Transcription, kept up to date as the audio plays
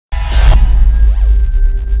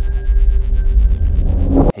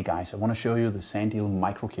guys, I want to show you the SANDEEL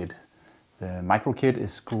micro kit. The micro kit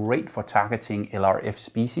is great for targeting LRF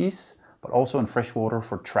species, but also in freshwater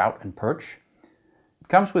for trout and perch. It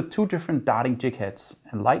comes with two different darting jig heads,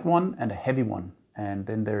 a light one and a heavy one. And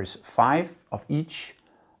then there's 5 of each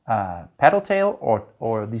paddle tail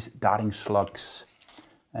or these darting slugs.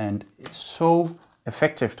 And it's so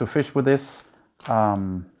effective to fish with this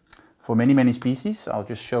for many species. I'll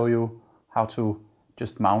just show you how to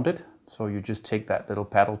just mount it. So you just take that little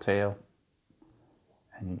paddle tail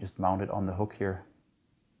and you just mount it on the hook here.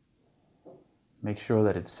 Make sure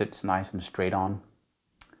that it sits nice and straight on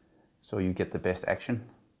so you get the best action.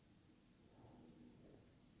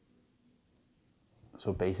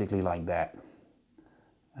 So basically like that.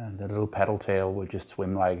 And the little paddle tail will just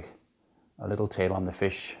swim like a little tail on the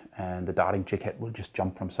fish, and the darting jig head will just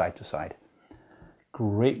jump from side to side.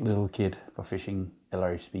 Great little kit for fishing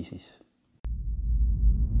LRF species.